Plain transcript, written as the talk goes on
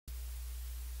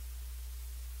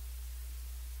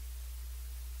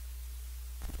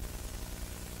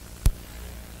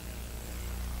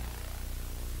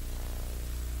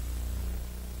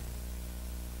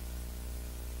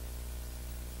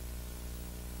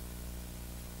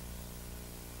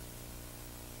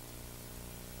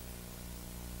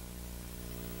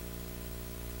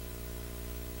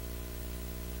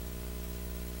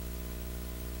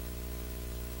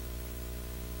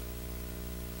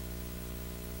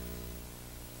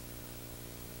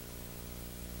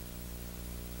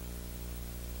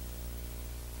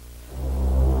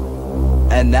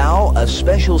And now, a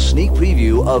special sneak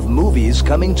preview of movies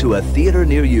coming to a theater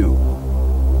near you.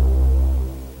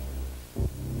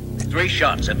 3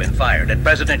 shots have been fired at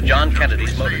President John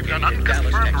Kennedy's motorcade in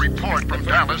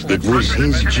Dallas, Texas. It was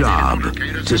his job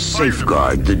to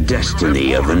safeguard the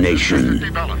destiny of a nation.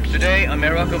 Today,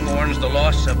 America mourns the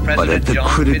loss of President But at the John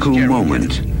critical Fitzgerald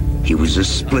moment, he was a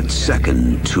split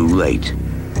second too late.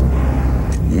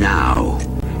 Now,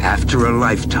 after a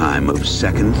lifetime of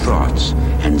second thoughts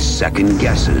and second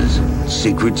guesses,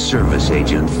 Secret Service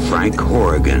agent Frank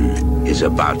Horrigan is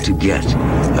about to get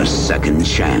a second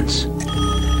chance.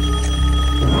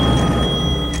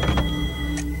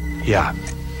 Yeah.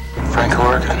 Frank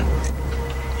Horrigan?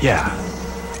 Yeah.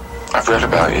 I've read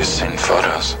about you, seen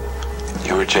photos.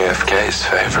 You were JFK's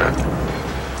favorite.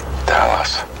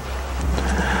 Dallas.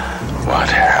 What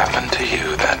happened to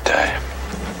you that day?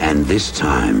 And this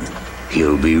time,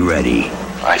 he'll be ready.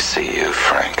 I see you,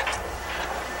 Frank.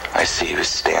 I see you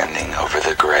standing over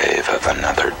the grave of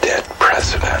another dead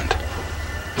president.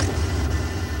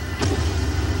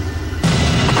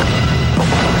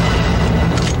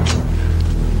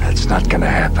 That's not gonna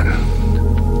happen.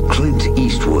 Clint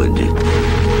Eastwood.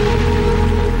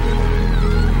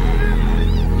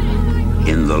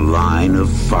 In the Line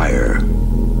of Fire.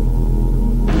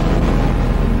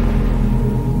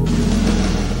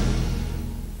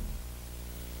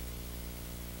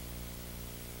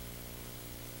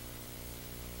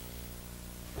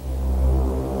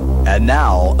 And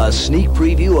now, a sneak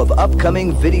preview of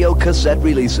upcoming video cassette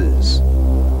releases.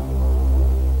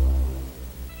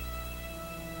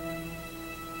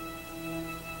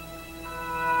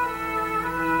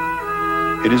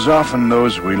 It is often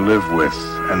those we live with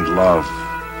and love,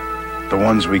 the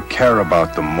ones we care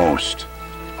about the most,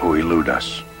 who elude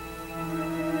us.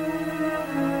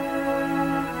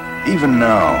 Even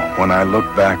now, when I look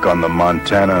back on the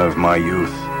Montana of my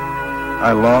youth,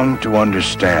 I long to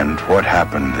understand what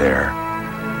happened there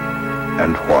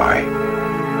and why.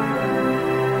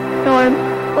 Norm,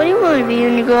 what do you want to be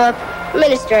when you grow up?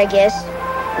 Minister, I guess.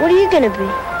 What are you going to be?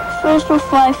 First or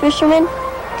fly fisherman?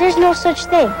 There's no such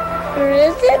thing. Or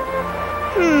is it?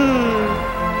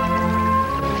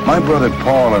 My brother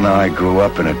Paul and I grew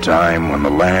up in a time when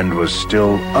the land was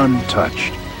still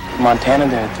untouched. In Montana,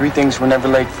 there are 3 things we're never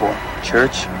late for: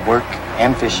 church, work,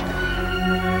 and fishing.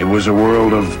 It was a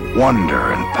world of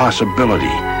wonder and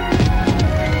possibility.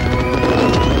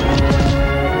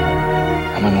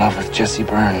 I'm in love with Jessie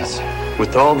Burns.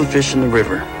 With all the fish in the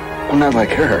river. I'm not like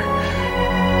her.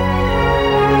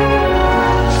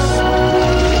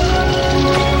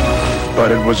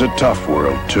 But it was a tough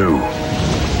world, too.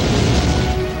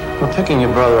 We're picking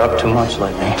your brother up too much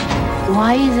lately.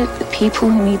 Why is it the people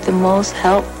who need the most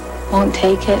help won't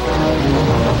take it?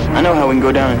 I know how we can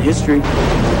go down in history.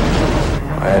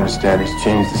 I understand he's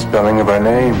changed the spelling of our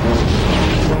name.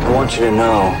 I want you to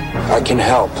know I can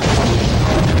help.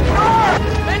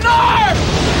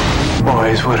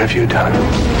 Boys, what have you done?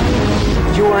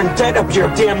 You are in debt up your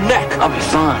damn neck. I'll be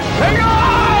fine. Hang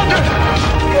on!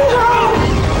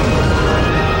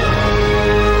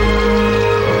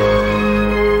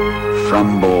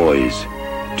 From boys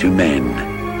to men.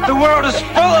 The world is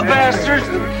full of bastards.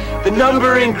 The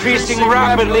number increasing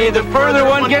rapidly the further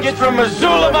one gets from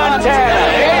Missoula, Montana.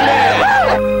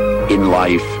 Amen. In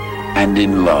life and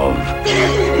in love.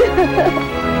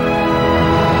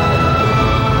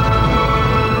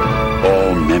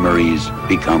 All memories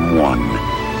become one.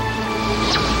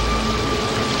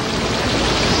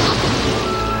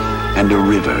 And a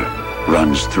river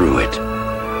runs through it.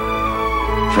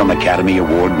 From Academy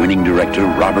Award-winning director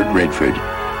Robert Redford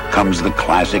comes the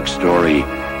classic story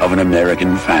of an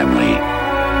American family.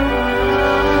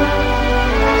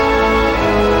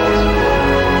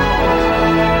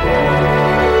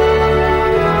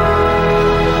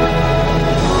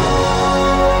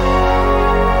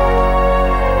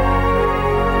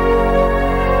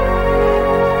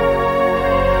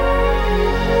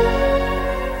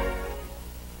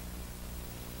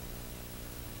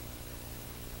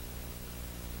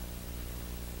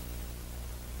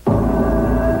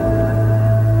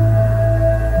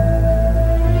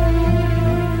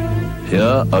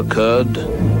 Here occurred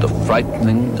the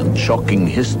frightening and shocking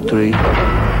history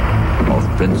of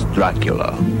Prince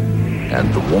Dracula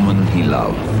and the woman he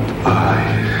loved. I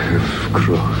have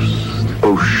crossed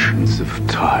oceans of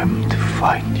time to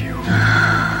find you.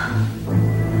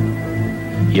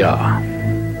 Ja,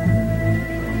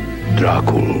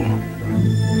 Dracula.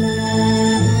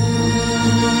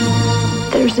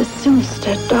 There's a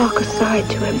sinister, darker side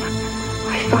to him.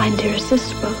 I find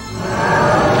irresistible.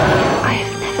 I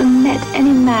have never met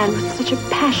any man with such a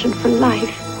passion for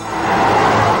life.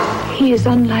 He is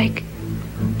unlike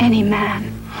any man.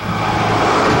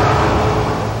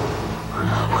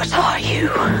 What are you?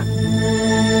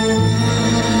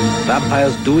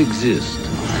 Vampires do exist.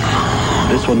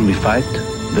 This one we fight,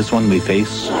 this one we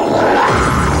face,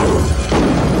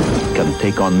 can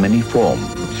take on many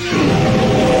forms.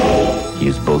 He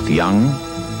is both young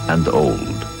and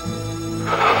old.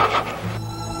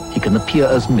 He can appear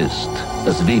as mist,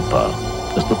 as vapor,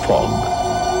 as the fog,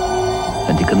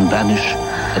 and he can vanish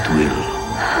at will.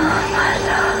 Oh, my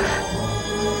love.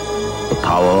 The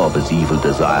power of his evil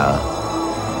desire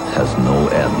has no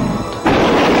end.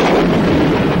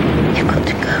 You've got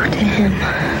to go to him,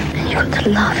 and you've got to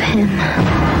love him.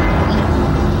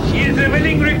 She is a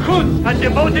willing recruit, a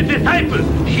devoted disciple.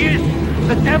 She is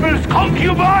the devil's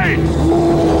concubine.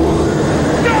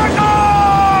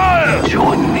 Darkle!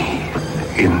 Join me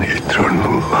in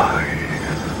eternal life.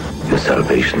 Your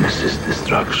salvation is his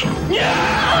destruction.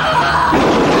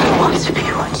 I want to be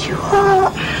what you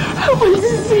are. I want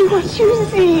to see what you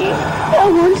see. I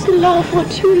want to love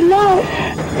what you love.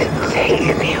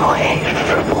 Take me away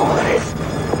from all this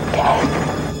death.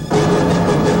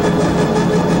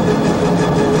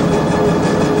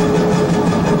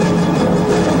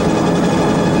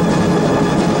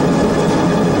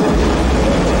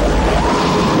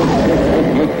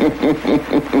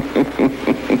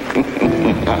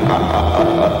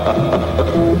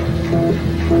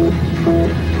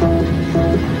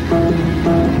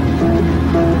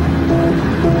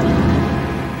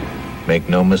 Make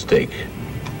no mistake,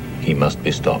 he must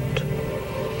be stopped.